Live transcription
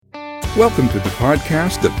Welcome to the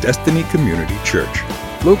podcast of Destiny Community Church,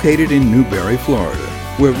 located in Newberry, Florida,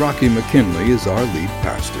 where Rocky McKinley is our lead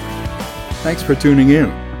pastor. Thanks for tuning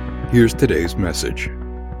in. Here's today's message.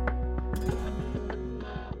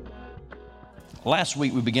 Last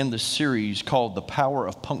week we began this series called The Power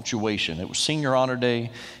of Punctuation. It was Senior Honor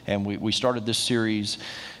Day, and we started this series.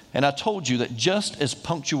 And I told you that just as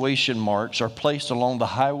punctuation marks are placed along the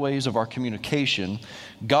highways of our communication,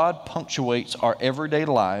 God punctuates our everyday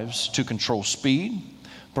lives to control speed,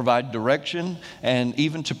 provide direction, and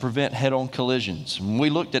even to prevent head-on collisions. And we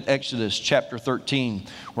looked at Exodus chapter 13,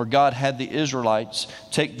 where God had the Israelites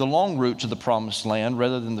take the long route to the promised land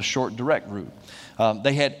rather than the short, direct route.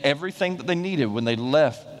 They had everything that they needed when they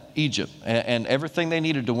left Egypt and everything they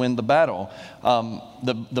needed to win the battle.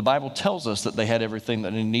 The Bible tells us that they had everything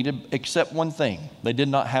that they needed except one thing. They did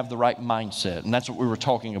not have the right mindset. And that's what we were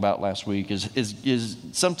talking about last week is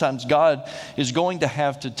sometimes God is going to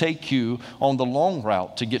have to take you on the long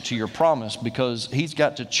route to get to your promise because he's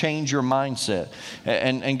got to change your mindset.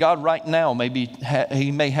 And God right now,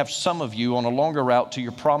 he may have some of you on a longer route to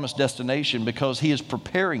your promised destination because he is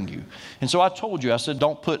preparing you. And so I told you, I said,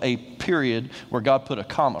 don't put a period where God put a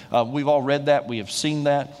comma. We've all read that. We have seen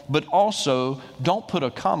that. But also, don't put a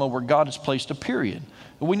comma where God has placed a period.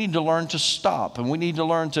 We need to learn to stop, and we need to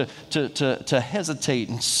learn to hesitate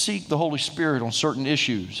and seek the Holy Spirit on certain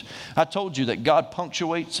issues. I told you that God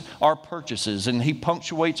punctuates our purchases, and he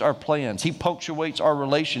punctuates our plans. He punctuates our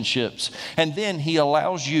relationships, and then he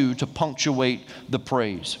allows you to punctuate the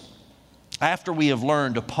praise. After we have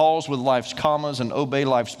learned to pause with life's commas and obey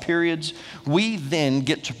life's periods, we then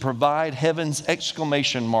get to provide heaven's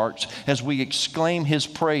exclamation marks as we exclaim his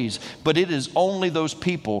praise. But it is only those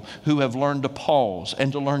people who have learned to pause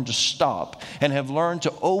and to learn to stop and have learned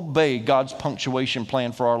to obey God's punctuation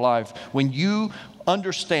plan for our life. When you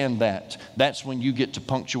understand that's when you get to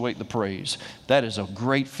punctuate the praise. That is a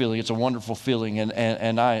great feeling. It's a wonderful feeling.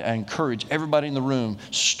 And I encourage everybody in the room,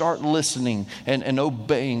 start listening and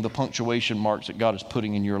obeying the punctuation marks that God is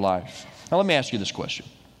putting in your life. Now let me ask you this question.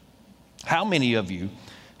 How many of you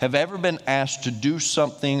have ever been asked to do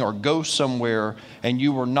something or go somewhere and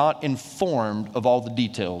you were not informed of all the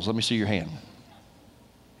details? Let me see your hand.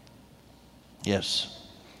 Yes,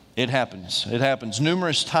 it happens. It happens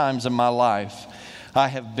numerous times in my life. I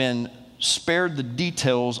have been spared the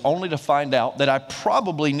details only to find out that I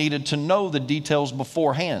probably needed to know the details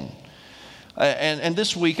beforehand. And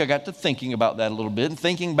this week I got to thinking about that a little bit and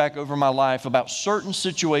thinking back over my life about certain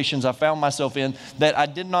situations I found myself in that I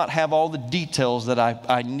did not have all the details that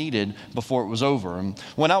I needed before it was over. And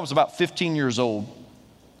when I was about 15 years old,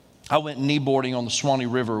 I went kneeboarding on the Swanee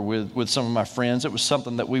River with some of my friends. It was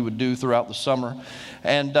something that we would do throughout the summer.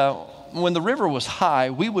 And when the river was high,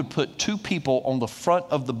 we would put two people on the front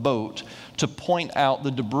of the boat to point out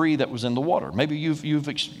the debris that was in the water. Maybe you've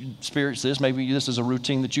experienced this. Maybe this is a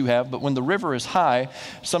routine that you have. But when the river is high,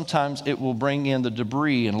 sometimes it will bring in the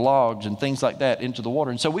debris and logs and things like that into the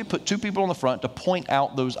water. And so we put two people on the front to point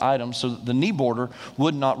out those items so that the kneeboarder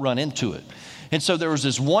would not run into it. And so there was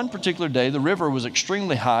this one particular day, the river was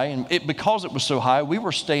extremely high, and because it was so high, we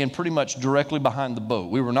were staying pretty much directly behind the boat.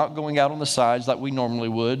 We were not going out on the sides like we normally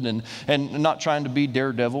would and not trying to be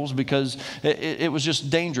daredevils because it was just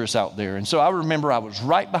dangerous out there. And so I remember I was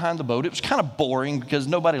right behind the boat. It was kind of boring because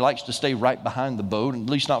nobody likes to stay right behind the boat, at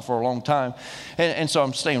least not for a long time. And so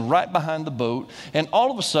I'm staying right behind the boat, and all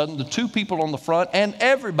of a sudden, the two people on the front and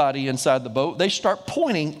everybody inside the boat, they start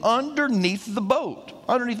pointing underneath the boat.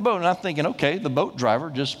 And I'm thinking, okay, the boat driver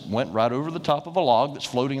just went right over the top of a log that's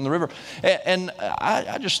floating in the river. And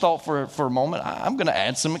I just thought for a moment, I'm going to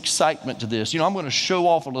add some excitement to this. I'm going to show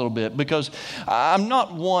off a little bit because I'm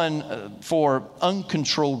not one for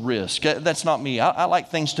uncontrolled risk. That's not me. I like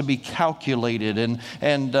things to be calculated.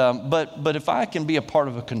 But if I can be a part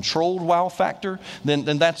of a controlled wow factor,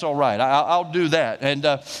 then that's all right. I'll do that.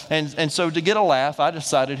 And so to get a laugh, I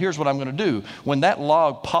decided, here's what I'm going to do. When that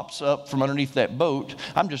log pops up from underneath that boat,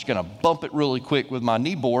 I'm just going to bump it really quick with my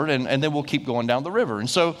kneeboard, and then we'll keep going down the river. And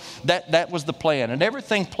so that was the plan, and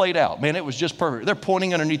everything played out. Man, it was just perfect. They're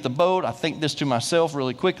pointing underneath the boat. I think this to myself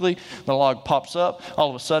really quickly. The log pops up. All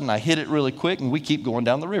of a sudden, I hit it really quick, and we keep going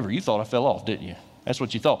down the river. You thought I fell off, didn't you? That's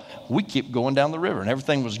what you thought. We keep going down the river, and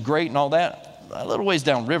everything was great and all that. A little ways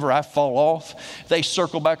down river, I fall off. They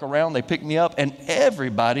circle back around, they pick me up, and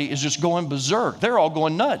everybody is just going berserk. They're all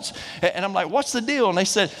going nuts. And I'm like, what's the deal? And they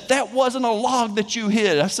said, that wasn't a log that you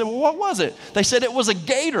hit. I said, well, what was it? They said it was a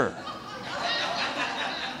gator.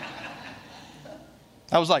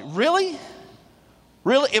 I was like, really?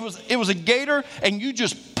 Really? It was a gator, and you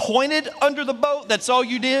just pointed under the boat? That's all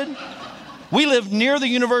you did? We live near the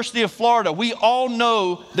University of Florida. We all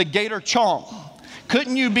know the gator chomp.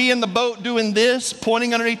 Couldn't you be in the boat doing this,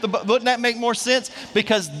 pointing underneath the boat? Wouldn't that make more sense?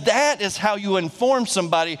 Because that is how you inform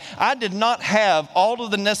somebody. I did not have all of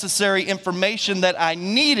the necessary information that I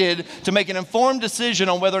needed to make an informed decision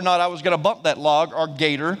on whether or not I was going to bump that log or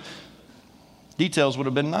gator. Details would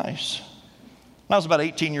have been nice. When I was about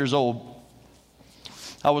 18 years old,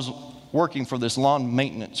 I was working for this lawn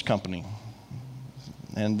maintenance company.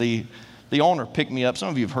 And the owner picked me up. Some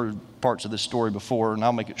of you have heard parts of this story before, and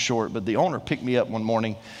I'll make it short, but the owner picked me up one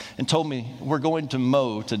morning and told me, we're going to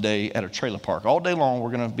mow today at a trailer park. All day long, we're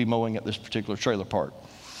going to be mowing at this particular trailer park.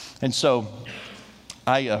 And so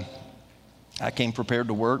I came prepared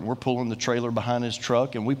to work, and we're pulling the trailer behind his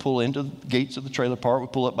truck, and we pull into the gates of the trailer park. We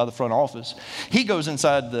pull up by the front office. He goes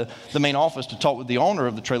inside the main office to talk with the owner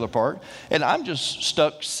of the trailer park, and I'm just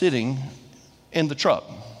stuck sitting in the truck.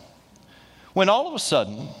 When all of a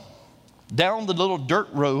sudden, down the little dirt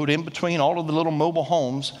road in between all of the little mobile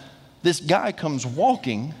homes, this guy comes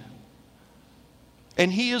walking,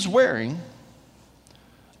 and he is wearing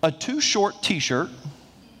a too short t-shirt,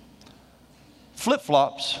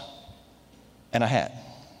 flip-flops, and a hat.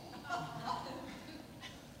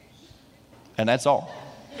 And that's all.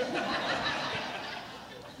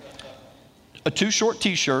 A too short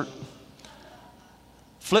t-shirt,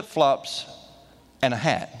 flip-flops, and a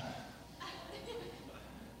hat.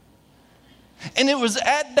 And it was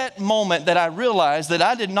at that moment that I realized that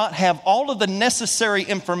I did not have all of the necessary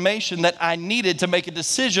information that I needed to make a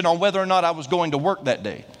decision on whether or not I was going to work that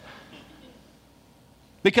day.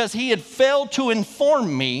 Because he had failed to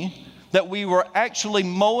inform me that we were actually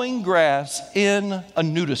mowing grass in a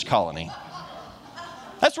nudist colony.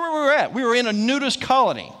 That's where we were at. We were in a nudist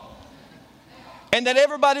colony. And that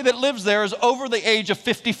everybody that lives there is over the age of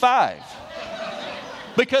 55.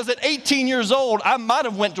 Because at 18 years old, I might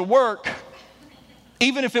have went to work,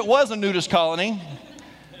 even if it was a nudist colony.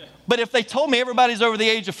 But if they told me everybody's over the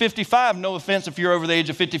age of 55, no offense if you're over the age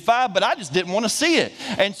of 55, but I just didn't want to see it.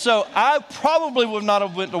 And so I probably would not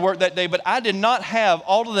have went to work that day, but I did not have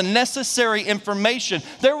all of the necessary information.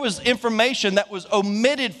 There was information that was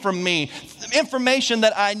omitted from me, information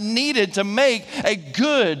that I needed to make a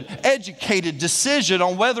good, educated decision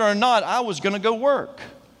on whether or not I was going to go work.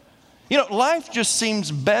 You know, life just seems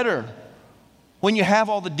better when you have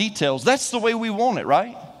all the details. That's the way we want it,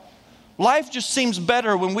 right? Life just seems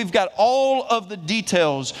better when we've got all of the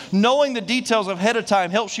details. Knowing the details ahead of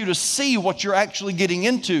time helps you to see what you're actually getting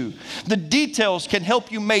into. The details can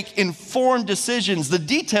help you make informed decisions. The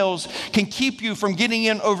details can keep you from getting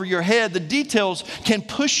in over your head. The details can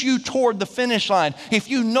push you toward the finish line. If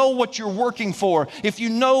you know what you're working for, if you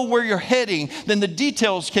know where you're heading, then the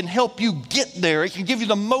details can help you get there. It can give you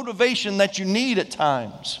the motivation that you need at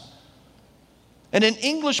times. And in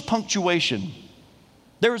English punctuation,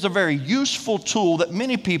 there is a very useful tool that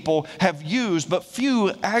many people have used, but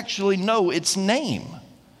few actually know its name.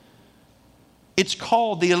 It's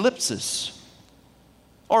called the ellipsis.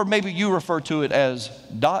 Or maybe you refer to it as ...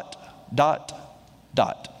 The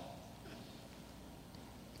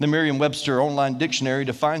Merriam-Webster Online Dictionary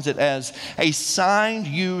defines it as a sign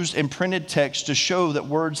used in printed text to show that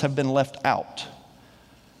words have been left out.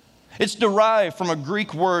 It's derived from a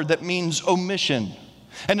Greek word that means omission.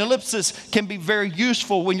 An ellipsis can be very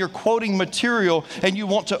useful when you're quoting material and you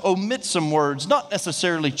want to omit some words, not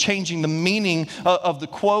necessarily changing the meaning of the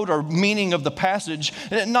quote or meaning of the passage,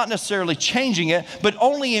 not necessarily changing it, but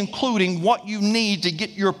only including what you need to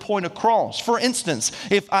get your point across. For instance,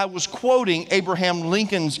 if I was quoting Abraham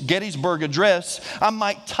Lincoln's Gettysburg Address, I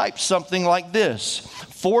might type something like this: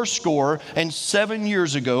 77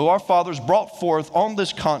 years ago, our fathers brought forth on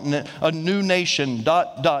this continent a new nation, ...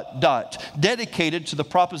 dedicated to the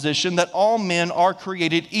proposition that all men are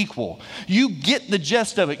created equal. You get the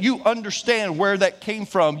gist of it. You understand where that came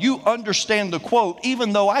from. You understand the quote.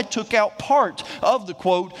 Even though I took out part of the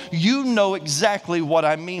quote, you know exactly what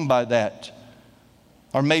I mean by that.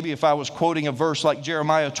 Or maybe if I was quoting a verse like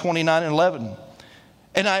Jeremiah 29:11,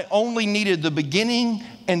 and I only needed the beginning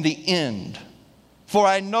and the end. For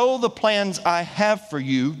I know the plans I have for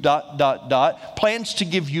you, ... plans to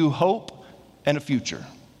give you hope and a future.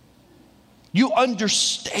 You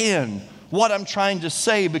understand what I'm trying to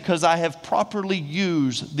say because I have properly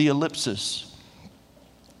used the ellipsis.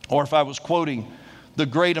 Or if I was quoting the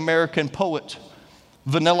great American poet,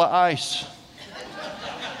 Vanilla Ice,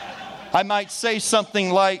 I might say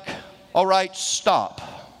something like, all right, stop,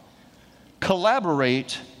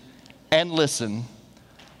 collaborate, and listen.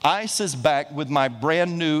 Ice is back with my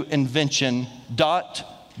brand new invention, ...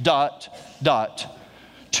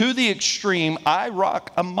 To the extreme, I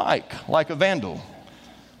rock a mic like a vandal.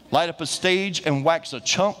 light up a stage, and wax a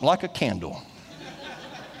chump like a candle.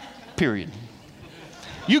 Period.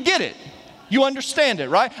 You get it. You understand it,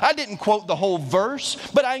 right? I didn't quote the whole verse,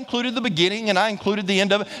 but I included the beginning and I included the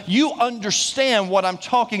end of it. You understand what I'm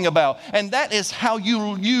talking about. And that is how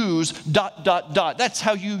you use ... That's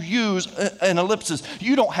how you use an ellipsis.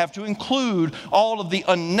 You don't have to include all of the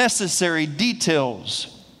unnecessary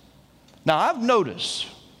details. Now, I've noticed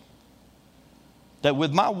that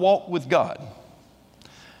with my walk with God,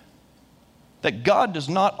 that God does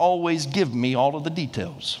not always give me all of the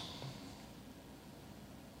details.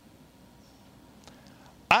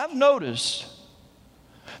 I've noticed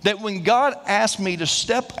that when God asks me to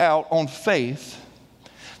step out on faith,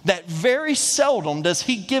 that very seldom does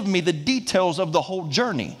He give me the details of the whole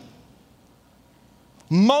journey.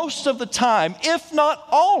 Most of the time, if not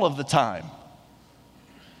all of the time,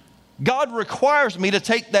 God requires me to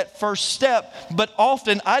take that first step, but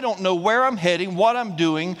often I don't know where I'm heading, what I'm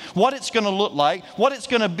doing, what it's going to look like, what it's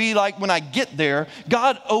going to be like when I get there.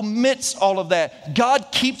 God omits all of that. God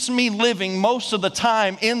keeps me living most of the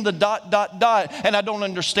time in the ... And I don't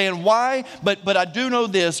understand why, but I do know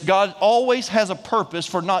this. God always has a purpose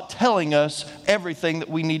for not telling us everything that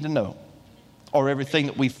we need to know or everything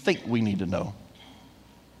that we think we need to know.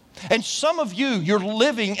 And some of you, you're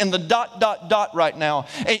living in the ... right now,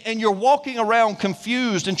 and you're walking around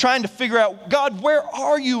confused and trying to figure out, God, where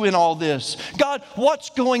are you in all this? God, what's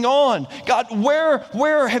going on? God,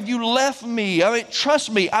 where have you left me? I mean,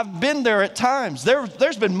 trust me, I've been there at times.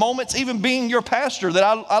 There's been moments, even being your pastor, that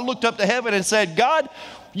I looked up to heaven and said, God,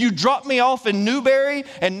 you dropped me off in Newberry,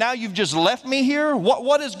 and now you've just left me here?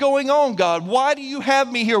 What is going on, God? Why do you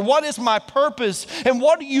have me here? What is my purpose? And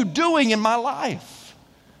what are you doing in my life?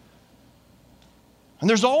 And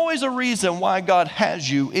there's always a reason why God has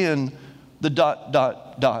you in the ...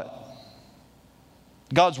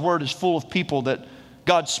 God's word is full of people that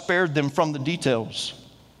God spared them from the details.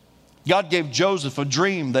 God gave Joseph a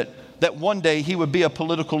dream that one day he would be a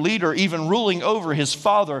political leader, even ruling over his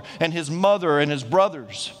father and his mother and his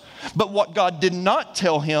brothers. But what God did not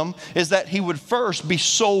tell him is that he would first be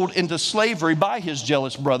sold into slavery by his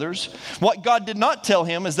jealous brothers. What God did not tell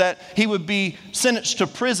him is that he would be sentenced to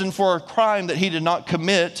prison for a crime that he did not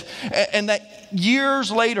commit, and that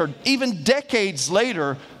years later, even decades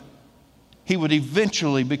later, he would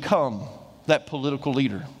eventually become that political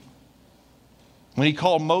leader. When he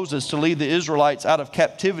called Moses to lead the Israelites out of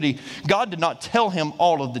captivity, God did not tell him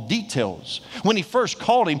all of the details. When he first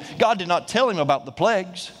called him, God did not tell him about the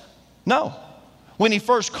plagues. No. When he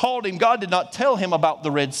first called him, God did not tell him about the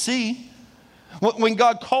Red Sea. When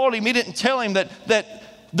God called him, He didn't tell him that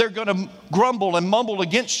they're going to grumble and mumble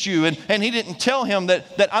against you. And He didn't tell him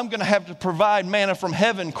that I'm going to have to provide manna from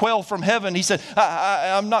heaven, quail from heaven. He said,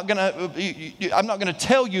 I'm not going to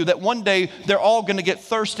tell you that one day they're all going to get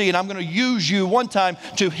thirsty, and I'm going to use you one time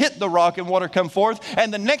to hit the rock and water come forth.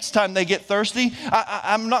 And the next time they get thirsty,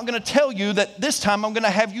 I'm not going to tell you that this time I'm going to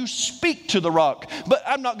have you speak to the rock. But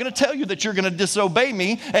I'm not going to tell you that you're going to disobey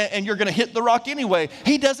me and you're going to hit the rock anyway.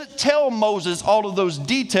 He doesn't tell Moses all of those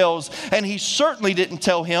details, and He certainly didn't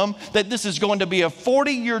tell him that this is going to be a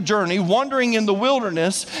 40-year journey wandering in the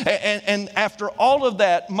wilderness. And after all of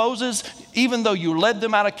that, Moses, even though you led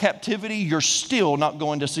them out of captivity, you're still not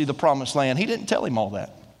going to see the promised land. He didn't tell him all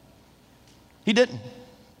that. He didn't.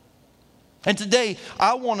 And today,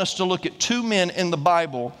 I want us to look at two men in the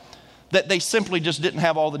Bible that they simply just didn't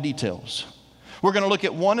have all the details. We're going to look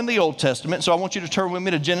at one in the Old Testament, so I want you to turn with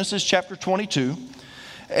me to Genesis chapter 22.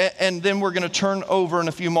 And then we're going to turn over in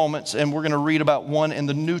a few moments and we're going to read about one in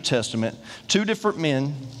the New Testament. Two different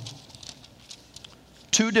men,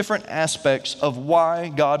 two different aspects of why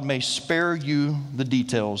God may spare you the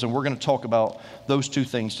details. And we're going to talk about those two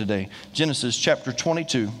things today. Genesis chapter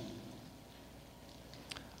 22.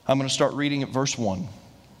 I'm going to start reading at verse 1.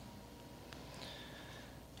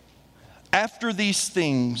 After these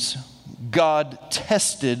things, God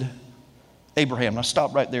tested Abraham. Now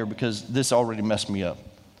stop right there because this already messed me up.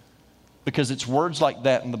 Because it's words like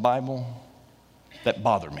that in the Bible that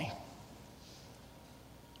bother me.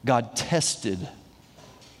 God tested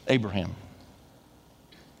Abraham.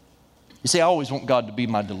 You see, I always want God to be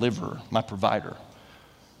my deliverer, my provider.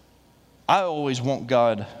 I always want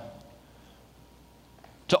God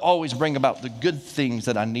to always bring about the good things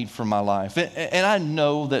that I need for my life. And I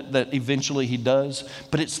know that eventually He does,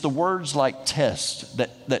 but it's the words like test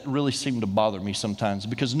that really seem to bother me sometimes,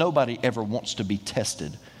 because nobody ever wants to be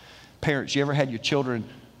tested. Parents, you ever had your children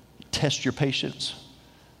test your patience?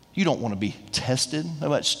 You don't want to be tested. How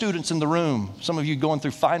about students in the room? Some of you going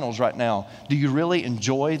through finals right now. Do you really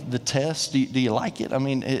enjoy the test? Do you like it? I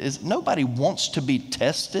mean, nobody wants to be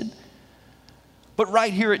tested. But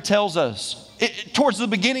right here it tells us, towards the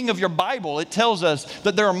beginning of your Bible, it tells us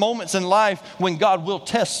that there are moments in life when God will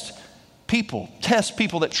test people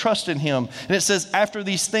that trust in him. And it says, after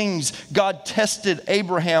these things, God tested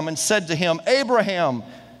Abraham and said to him, Abraham.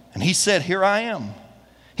 And he said, here I am.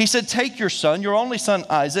 He said, take your son, your only son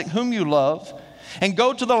Isaac, whom you love, and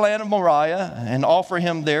go to the land of Moriah and offer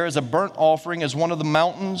him there as a burnt offering as one of the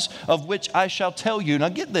mountains of which I shall tell you. Now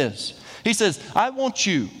get this. He says, I want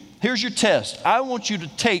you, here's your test. I want you to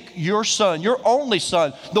take your son, your only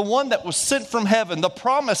son, the one that was sent from heaven, the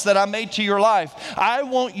promise that I made to your life. I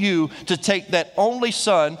want you to take that only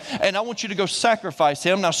son, and I want you to go sacrifice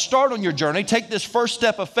him. Now start on your journey. Take this first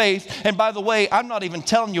step of faith. And by the way, I'm not even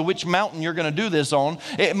telling you which mountain you're going to do this on.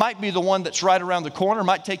 It might be the one that's right around the corner. It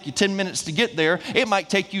might take you 10 minutes to get there. It might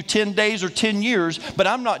take you 10 days or 10 years, but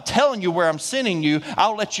I'm not telling you where I'm sending you.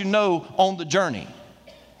 I'll let you know on the journey.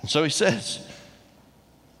 And so he says,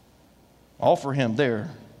 offer him there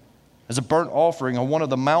as a burnt offering on one of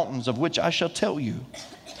the mountains of which I shall tell you.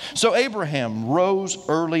 So Abraham rose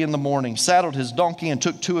early in the morning, saddled his donkey, and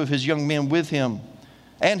took 2 of his young men with him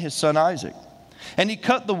and his son Isaac. And he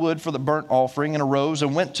cut the wood for the burnt offering and arose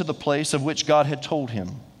and went to the place of which God had told him.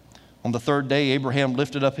 On the 3rd day, Abraham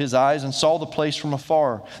lifted up his eyes and saw the place from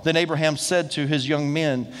afar. Then Abraham said to his young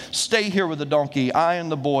men, stay here with the donkey. I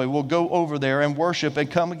and the boy will go over there and worship and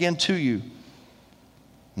come again to you.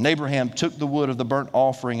 And Abraham took the wood of the burnt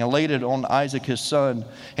offering and laid it on Isaac his son.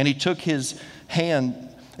 And he took his hand,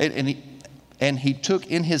 and he took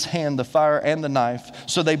in his hand the fire and the knife.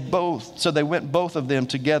 So they went both of them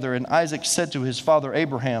together. And Isaac said to his father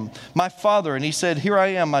Abraham, my father. And he said, here I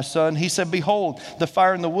am, my son. He said, behold, the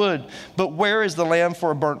fire and the wood, but where is the lamb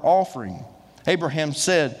for a burnt offering? Abraham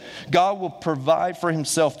said, God will provide for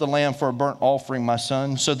himself the lamb for a burnt offering, my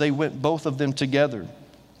son. So they went both of them together.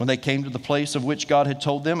 When they came to the place of which God had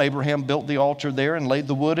told them, Abraham built the altar there and laid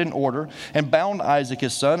the wood in order and bound Isaac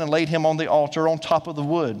his son and laid him on the altar on top of the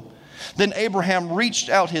wood. Then Abraham reached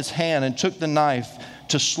out his hand and took the knife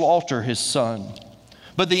to slaughter his son.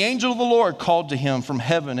 But the angel of the Lord called to him from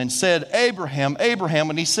heaven and said, Abraham, Abraham.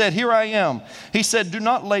 And he said, here I am. He said, do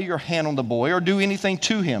not lay your hand on the boy or do anything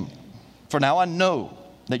to him. For now I know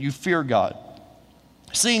that you fear God,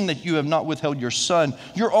 seeing that you have not withheld your son,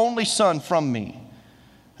 your only son, from me.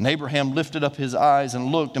 And Abraham lifted up his eyes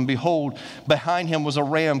and looked, and behold, behind him was a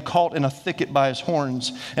ram caught in a thicket by his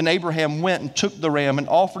horns. And Abraham went and took the ram and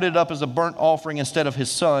offered it up as a burnt offering instead of his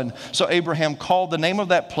son. So Abraham called the name of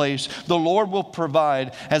that place, the Lord will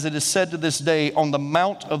provide, as it is said to this day, on the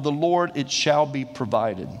mount of the Lord it shall be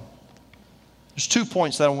provided. There's 2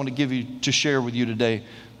 points that I want to give you to share with you today.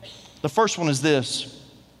 The first one is this: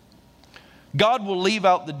 God will leave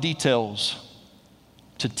out the details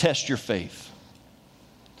to test your faith.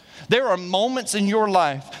 There are moments in your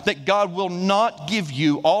life that God will not give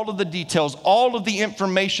you all of the details, all of the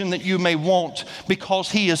information that you may want, because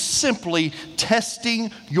He is simply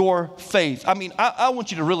testing your faith. I mean, I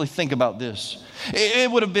want you to really think about this. It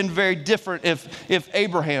would have been very different if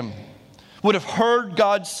Abraham would have heard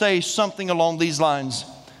God say something along these lines.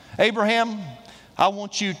 Abraham, I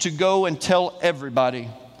want you to go and tell everybody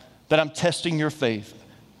that I'm testing your faith.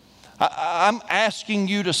 I'm asking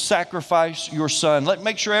you to sacrifice your son.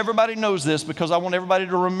 Make sure everybody knows this, because I want everybody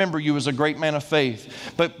to remember you as a great man of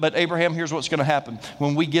faith. But Abraham, here's what's going to happen.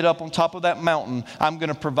 When we get up on top of that mountain, I'm going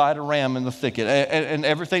to provide a ram in the thicket, and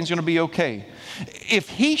everything's going to be okay. If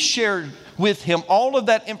he shared with him all of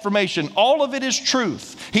that information, all of it is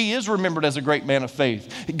truth. He is remembered as a great man of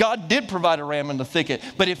faith. God did provide a ram in the thicket.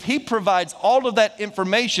 But if he provides all of that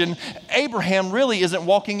information, Abraham really isn't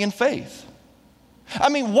walking in faith. I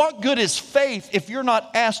mean, what good is faith if you're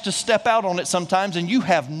not asked to step out on it sometimes and you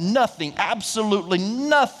have nothing, absolutely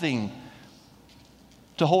nothing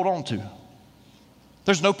to hold on to?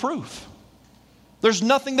 There's no proof. There's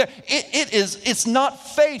nothing there. It's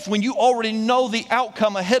not faith when you already know the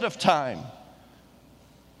outcome ahead of time.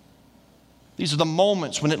 These are the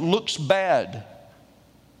moments when it looks bad,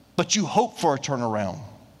 but you hope for a turnaround.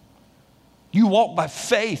 You walk by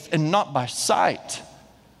faith and not by sight.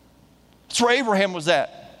 That's where Abraham was at.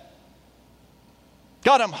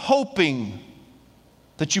 God, I'm hoping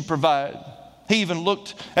that you provide. He even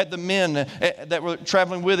looked at the men that were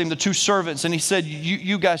traveling with him, the two servants, and he said,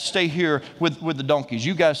 you guys stay here with the donkeys.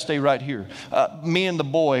 You guys stay right here. Me and the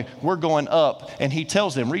boy, we're going up. And he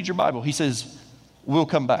tells them, read your Bible. He says, we'll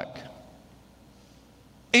come back.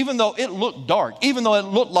 Even though it looked dark, even though it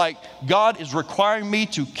looked like God is requiring me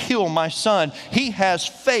to kill my son, he has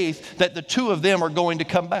faith that the two of them are going to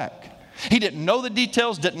come back. He didn't know the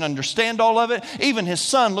details, didn't understand all of it. Even his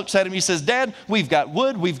son looks at him, he says, Dad, we've got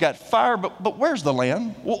wood, we've got fire, but where's the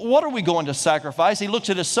lamb? What are we going to sacrifice? He looks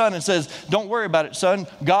at his son and says, don't worry about it, son.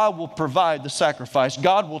 God will provide the sacrifice.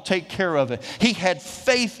 God will take care of it. He had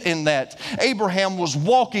faith in that. Abraham was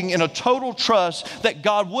walking in a total trust that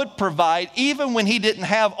God would provide even when he didn't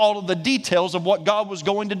have all of the details of what God was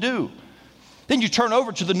going to do. Then you turn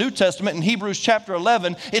over to the New Testament in Hebrews chapter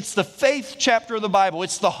 11. It's the faith chapter of the Bible.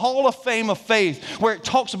 It's the Hall of Fame of faith, where it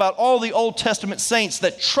talks about all the Old Testament saints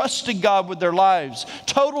that trusted God with their lives.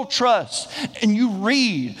 Total trust. And you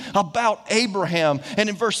read about Abraham. And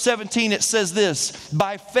in verse 17 it says this,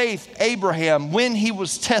 by faith Abraham, when he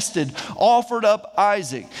was tested, offered up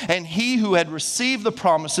Isaac. And he who had received the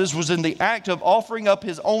promises was in the act of offering up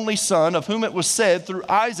his only son, of whom it was said, through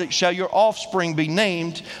Isaac shall your offspring be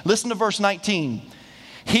named. Listen to verse 19.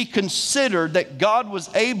 He considered that God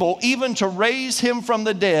was able even to raise him from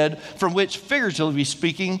the dead, from which, figuratively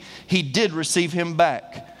speaking, he did receive him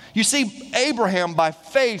back. You see, Abraham by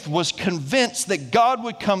faith was convinced that God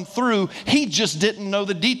would come through. He just didn't know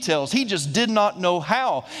the details. He just did not know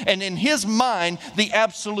how. And in his mind, the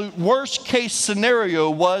absolute worst case scenario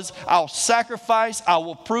was, I'll sacrifice, I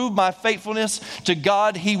will prove my faithfulness to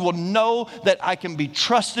God. He will know that I can be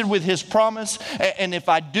trusted with his promise. And if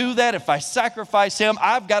I do that, if I sacrifice him,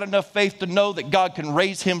 I've got enough faith to know that God can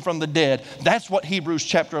raise him from the dead. That's what Hebrews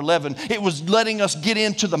chapter 11, it was letting us get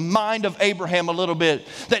into the mind of Abraham a little bit,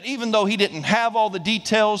 that even though he didn't have all the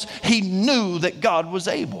details, he knew that God was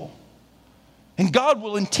able. And God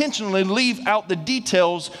will intentionally leave out the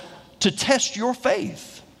details to test your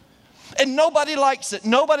faith. And nobody likes it.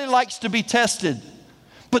 Nobody likes to be tested.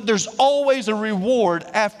 But there's always a reward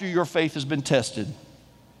after your faith has been tested.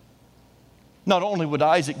 Not only would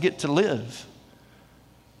Isaac get to live,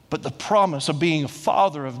 but the promise of being a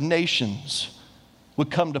father of nations would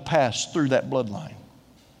come to pass through that bloodline.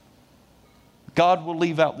 God will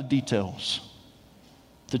leave out the details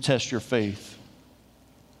to test your faith.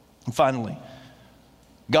 And finally,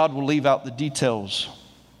 God will leave out the details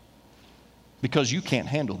because you can't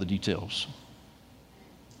handle the details.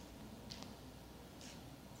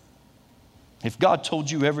 If God told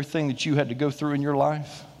you everything that you had to go through in your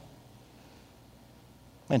life,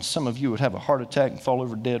 man, some of you would have a heart attack and fall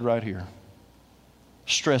over dead right here.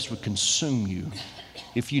 Stress would consume you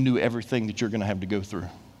if you knew everything that you're going to have to go through.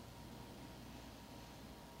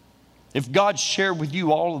 If God shared with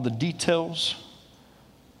you all of the details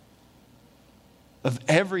of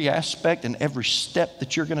every aspect and every step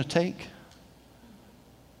that you're going to take,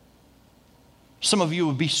 some of you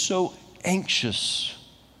would be so anxious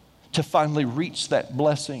to finally reach that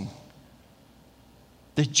blessing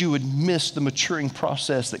that you would miss the maturing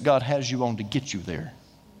process that God has you on to get you there.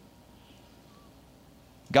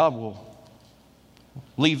 God will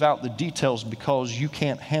leave out the details because you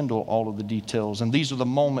can't handle all of the details. And these are the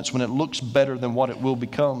moments when it looks better than what it will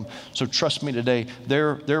become. So trust me today,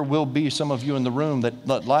 there will be some of you in the room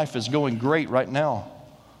that life is going great right now.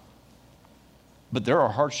 But there are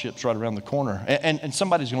hardships right around the corner. And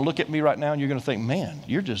somebody's going to look at me right now and you're going to think, man,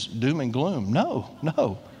 you're just doom and gloom.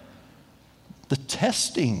 No. The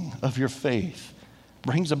testing of your faith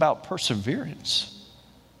brings about perseverance.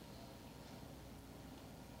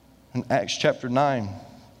 In Acts chapter 9,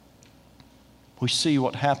 we see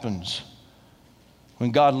what happens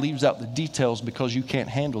when God leaves out the details because you can't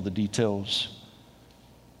handle the details.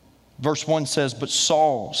 Verse 1 says, but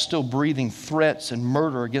Saul, still breathing threats and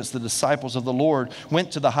murder against the disciples of the Lord,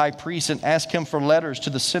 went to the high priest and asked him for letters to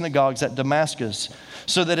the synagogues at Damascus,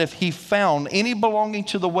 so that if he found any belonging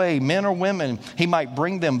to the way, men or women, he might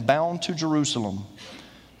bring them bound to Jerusalem.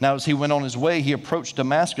 Now, as he went on his way, he approached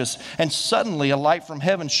Damascus, and suddenly a light from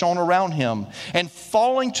heaven shone around him. And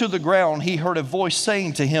falling to the ground, he heard a voice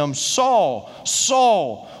saying to him, Saul,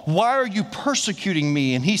 Saul, why are you persecuting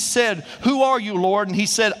me? And he said, who are you, Lord? And he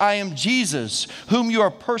said, I am Jesus, whom you are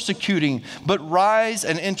persecuting. But rise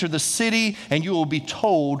and enter the city, and you will be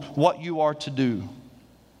told what you are to do.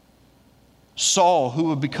 Saul, who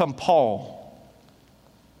would become Paul,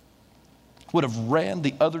 would have ran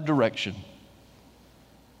the other direction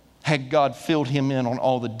had God filled him in on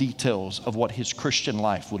all the details of what his Christian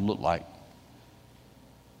life would look like.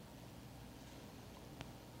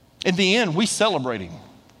 In the end, we celebrate him.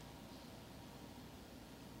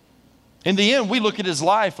 In the end, we look at his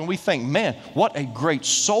life and we think, man, what a great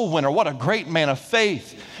soul winner, what a great man of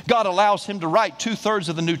faith. God allows him to write 2/3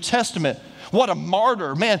 of the New Testament. What a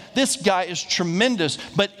martyr. Man, this guy is tremendous.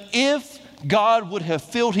 But if God would have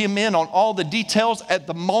filled him in on all the details at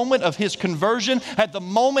the moment of his conversion, at the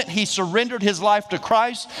moment he surrendered his life to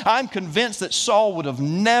Christ, I'm convinced that Saul would have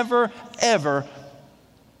never, ever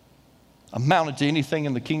amounted to anything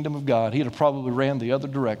in the kingdom of God, he'd have probably ran the other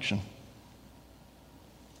direction.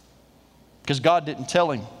 Because God didn't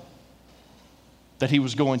tell him that he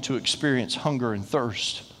was going to experience hunger and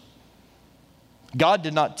thirst. God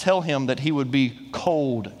did not tell him that he would be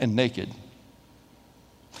cold and naked.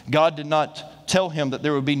 God did not tell him that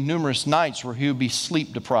there would be numerous nights where he would be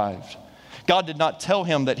sleep deprived. God did not tell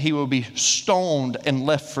him that he would be stoned and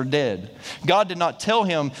left for dead. God did not tell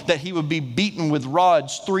him that he would be beaten with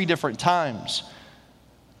rods 3 different times.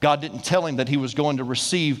 God didn't tell him that he was going to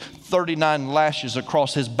receive 39 lashes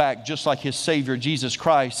across his back, just like his Savior, Jesus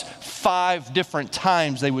Christ. 5 different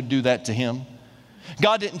times they would do that to him.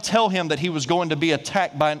 God didn't tell him that he was going to be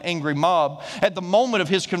attacked by an angry mob. At the moment of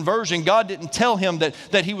his conversion, God didn't tell him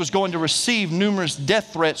that he was going to receive numerous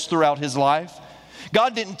death threats throughout his life.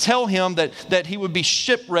 God didn't tell him that he would be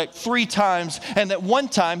shipwrecked 3 times, and that one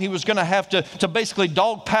time he was going to have to basically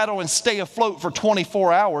dog paddle and stay afloat for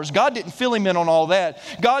 24 hours. God didn't fill him in on all that.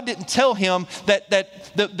 God didn't tell him that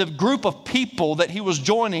the group of people that he was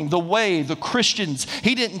joining, the way, the Christians,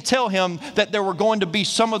 he didn't tell him that there were going to be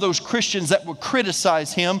some of those Christians that would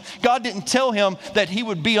criticize him. God didn't tell him that he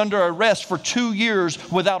would be under arrest for 2 years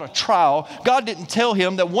without a trial. God didn't tell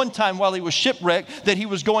him that one time while he was shipwrecked that he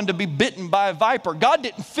was going to be bitten by a viper. God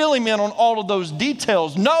didn't fill him in on all of those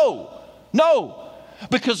details. No.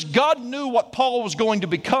 Because God knew what Paul was going to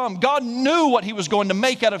become. God knew what he was going to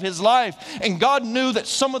make out of his life. And God knew that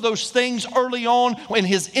some of those things early on in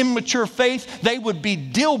his immature faith, they would be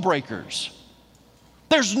deal breakers.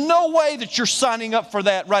 There's no way that you're signing up for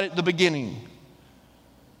that right at the beginning.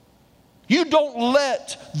 You don't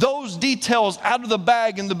let those details out of the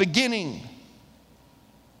bag in the beginning.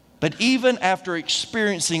 But even after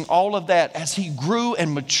experiencing all of that, as he grew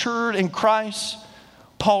and matured in Christ,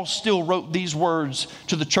 Paul still wrote these words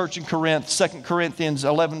to the church in Corinth, 2 Corinthians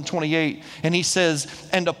 11:28. And he says,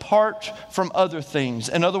 and apart from other things,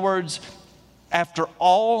 in other words, after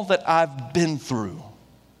all that I've been through,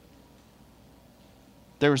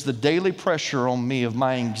 there is the daily pressure on me of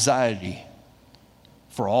my anxiety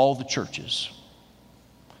for all the churches.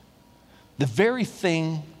 The very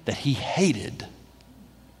thing that he hated,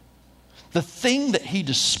 the thing that he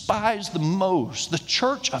despised the most, the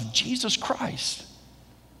church of Jesus Christ,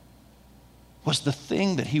 was the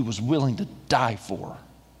thing that he was willing to die for.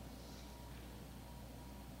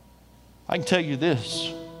 I can tell you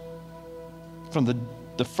this, from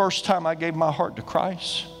the first time I gave my heart to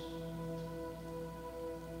Christ,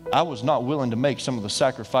 I was not willing to make some of the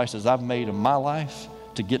sacrifices I've made in my life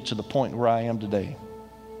to get to the point where I am today.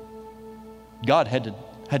 God had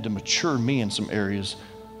to mature me in some areas.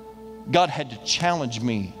 God had to challenge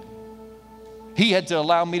me. He had to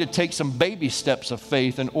allow me to take some baby steps of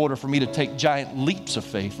faith in order for me to take giant leaps of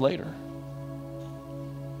faith later.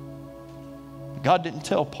 God didn't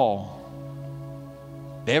tell Paul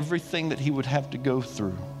everything that he would have to go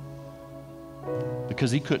through, because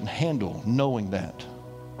he couldn't handle knowing that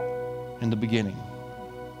in the beginning.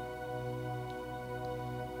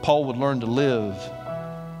 Paul would learn to live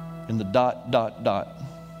in the ...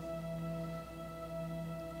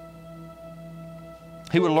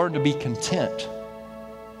 He would learn to be content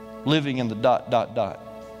living in the ...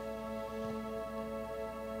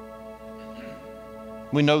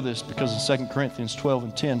 We know this because in 2 Corinthians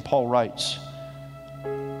 12:10, Paul writes,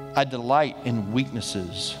 I delight in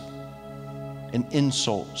weaknesses, in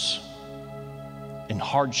insults, in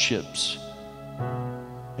hardships,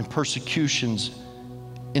 in persecutions,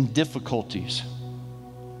 in difficulties.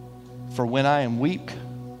 For when I am weak,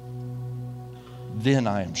 then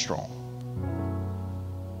I am strong.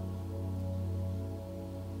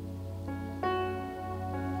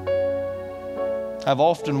 I've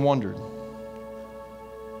often wondered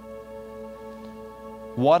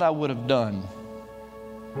what I would have done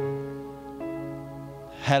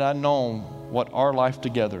had I known what our life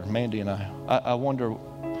together, Mandy and I wonder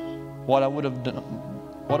what I would have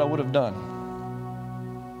done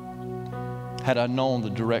had I known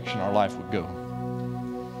the direction our life would go.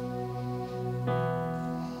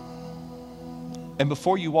 And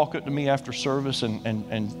before you walk up to me after service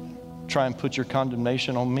and try and put your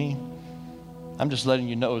condemnation on me, I'm just letting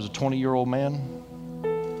you know, as a 20-year-old man,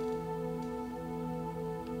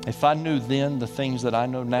 if I knew then the things that I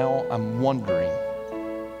know now, I'm wondering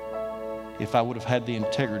if I would have had the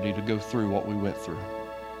integrity to go through what we went through.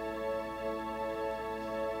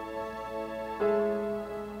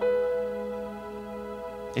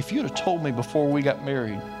 If you'd have told me before we got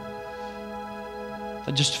married,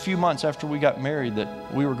 that just a few months after we got married,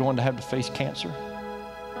 that we were going to have to face cancer,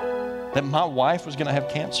 that my wife was going to have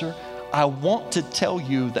cancer, I want to tell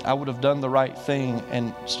you that I would have done the right thing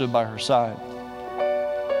and stood by her side.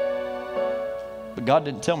 But God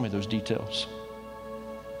didn't tell me those details.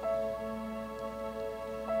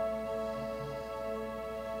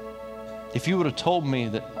 If you would have told me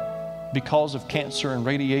that because of cancer and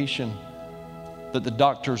radiation, that the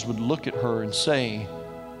doctors would look at her and say,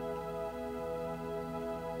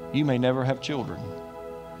 you may never have children,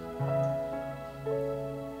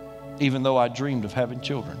 even though I dreamed of having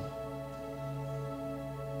children.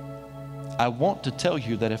 I want to tell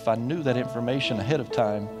you that if I knew that information ahead of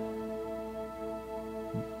time,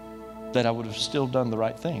 that I would have still done the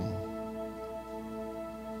right thing.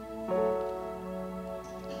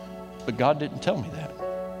 But God didn't tell me that.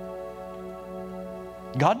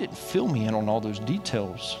 God didn't fill me in on all those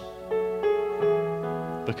details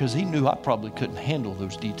because He knew I probably couldn't handle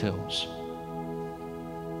those details.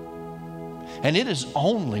 And it is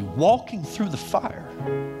only walking through the fire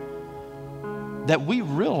that we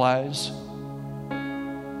realize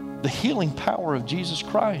the healing power of Jesus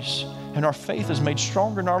Christ, and our faith is made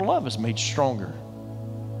stronger and our love is made stronger.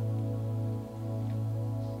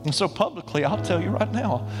 And so publicly, I'll tell you right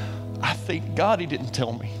now, I thank God He didn't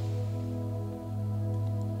tell me.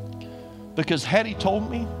 Because had He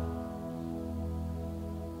told me,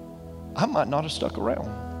 I might not have stuck around.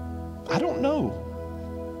 I don't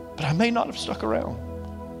know, but I may not have stuck around.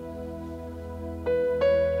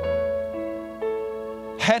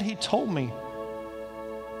 Had He told me,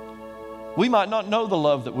 we might not know the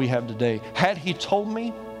love that we have today. Had He told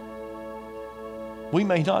me, we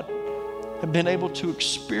may not have been able to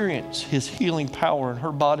experience His healing power in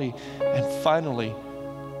her body and finally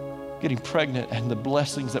getting pregnant and the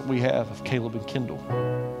blessings that we have of Caleb and Kendall.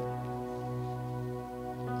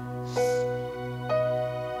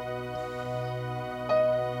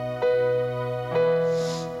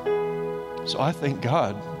 So I thank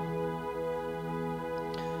God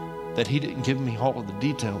that He didn't give me all of the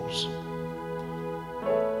details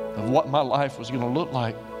of what my life was going to look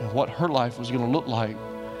like and what her life was going to look like,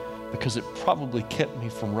 because it probably kept me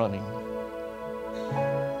from running.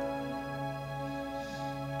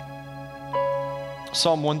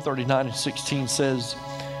 Psalm 139:16 says,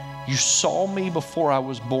 you saw me before I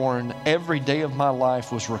was born. Every day of my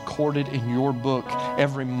life was recorded in your book.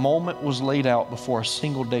 Every moment was laid out before a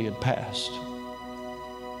single day had passed.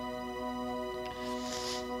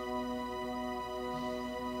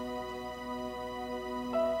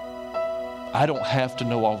 I don't have to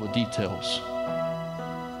know all the details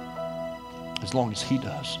as long as He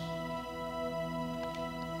does.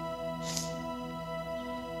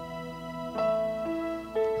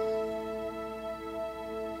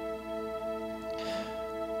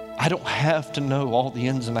 I don't have to know all the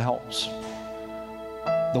ins and outs,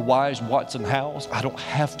 the whys, whats, and hows. I don't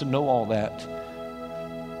have to know all that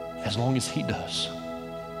as long as He does.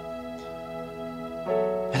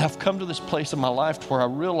 And I've come to this place in my life where I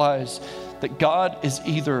realize that God is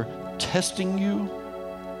either testing you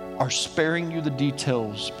or sparing you the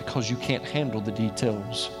details because you can't handle the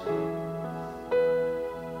details.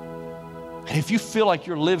 And if you feel like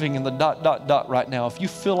you're living in the ... right now, if you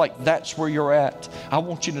feel like that's where you're at, I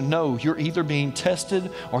want you to know you're either being tested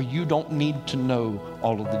or you don't need to know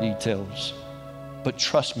all of the details. But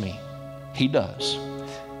trust me, He does.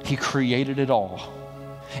 He created it all.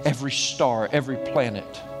 Every star, every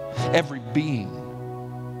planet, every being,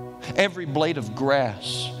 every blade of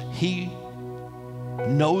grass. He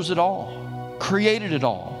knows it all, created it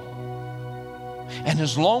all. And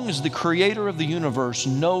as long as the creator of the universe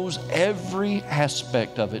knows every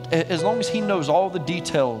aspect of it, as long as He knows all the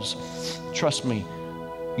details, trust me,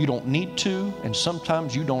 you don't need to, and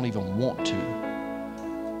sometimes you don't even want to,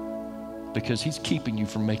 because He's keeping you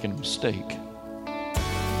from making a mistake.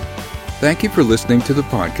 Thank you for listening to the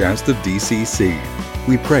podcast of DCC.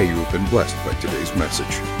 We pray you have been blessed by today's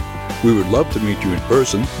message. We would love to meet you in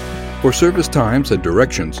person. For service times and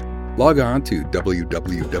directions, log on to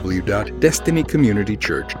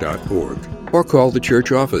www.destinycommunitychurch.org or call the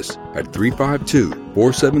church office at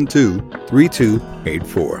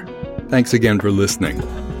 352-472-3284. Thanks again for listening.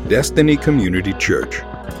 Destiny Community Church,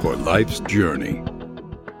 for life's journey.